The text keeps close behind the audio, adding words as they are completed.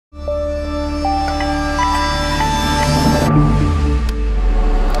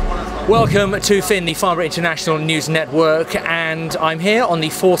Welcome to Finn, the Farnborough International News Network, and I'm here on the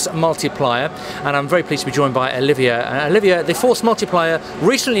Force Multiplier, and I'm very pleased to be joined by Olivia. Olivia, the Force Multiplier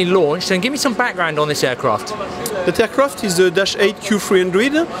recently launched, and give me some background on this aircraft. That aircraft is the Dash 8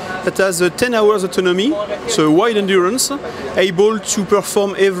 Q300 that has 10 hours autonomy, so a wide endurance, able to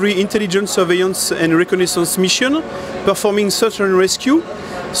perform every intelligence, surveillance and reconnaissance mission, performing search and rescue,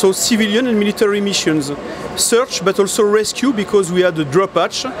 so civilian and military missions. Search but also rescue, because we had a drop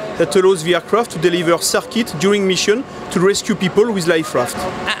hatch that allows the aircraft to deliver circuit during mission to rescue people with life raft.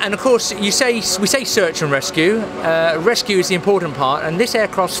 And of course, we say search and rescue. Rescue is the important part, and this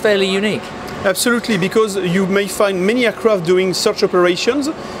aircraft's fairly unique. Absolutely, because you may find many aircraft doing search operations,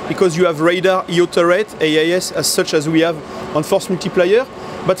 because you have radar, EO turret, AIS as such as we have on Force Multiplier.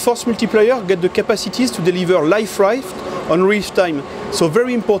 But Force Multiplier get the capacities to deliver life raft on real time. So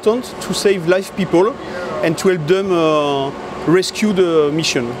very important to save life people and to help them rescue the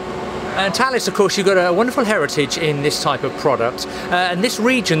mission. And Thales, of course, you've got a wonderful heritage in this type of product. And this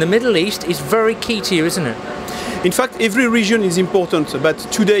region, the Middle East, is very key to you, isn't it? In fact, every region is important, but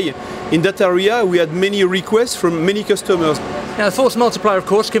today in that area we had many requests from many customers. Now, the Force Multiplier, of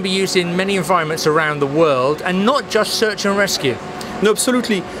course, can be used in many environments around the world, and not just search and rescue. No,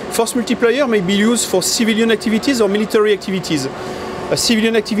 absolutely. Force Multiplier may be used for civilian activities or military activities.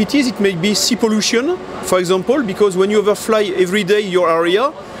 Civilian activities, it may be sea pollution, for example, because when you overfly every day your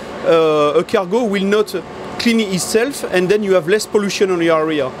area, a cargo will not clean itself, and then you have less pollution on your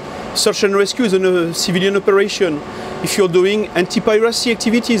area. Search and rescue is a civilian operation. If you're doing anti-piracy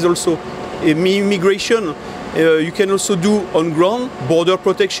activities also, immigration, you can also do on ground, border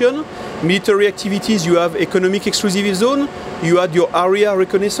protection. Military activities, you have economic exclusive zone, you had your area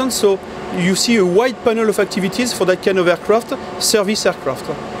reconnaissance, so you see a wide panel of activities for that kind of aircraft, service aircraft.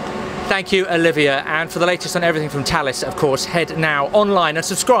 Thank you, Olivia, and for the latest on everything from Thales, of course, head now online and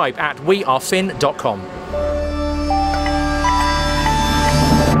subscribe at wearefin.com.